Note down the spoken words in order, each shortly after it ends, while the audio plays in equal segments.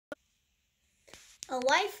A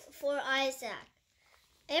wife for Isaac.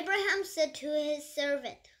 Abraham said to his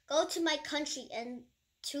servant, "Go to my country and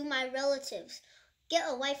to my relatives. Get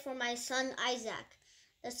a wife for my son Isaac."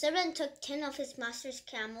 The servant took 10 of his master's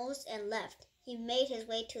camels and left. He made his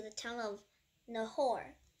way to the town of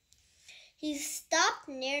Nahor. He stopped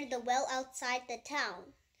near the well outside the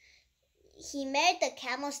town. He made the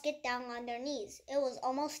camels get down on their knees. It was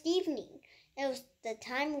almost evening. It was the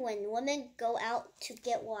time when women go out to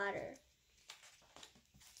get water.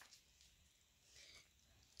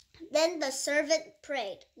 Then the servant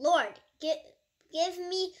prayed, "Lord, give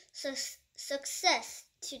me success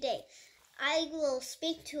today. I will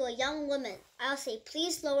speak to a young woman. I'll say,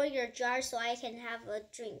 'Please lower your jar so I can have a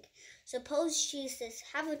drink.' Suppose she says,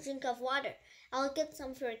 'Have a drink of water.' I'll get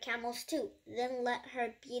some for your camels too. Then let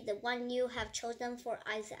her be the one you have chosen for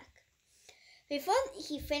Isaac." Before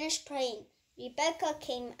he finished praying, Rebekah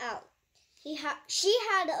came out. She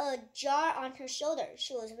had a jar on her shoulder.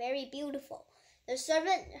 She was very beautiful. The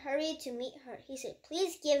servant hurried to meet her. He said,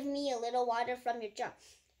 "Please give me a little water from your jar."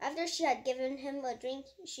 After she had given him a drink,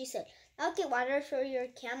 she said, "I'll get water for your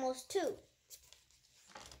camels too."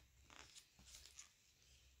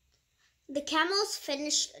 The camels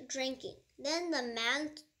finished drinking. Then the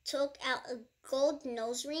man took out a gold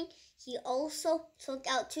nose ring. He also took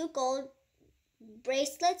out 2 gold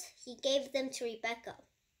bracelets. He gave them to Rebekah.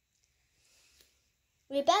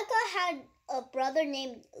 Rebekah had a brother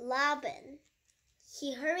named Laban.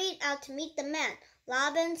 He hurried out to meet the man.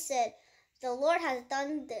 Laban said, "The Lord has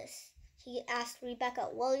done this." He asked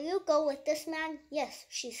Rebekah, "Will you go with this man?" "Yes,"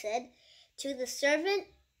 she said. So the servant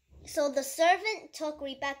took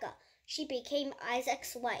Rebekah. She became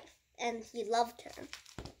Isaac's wife, and he loved her.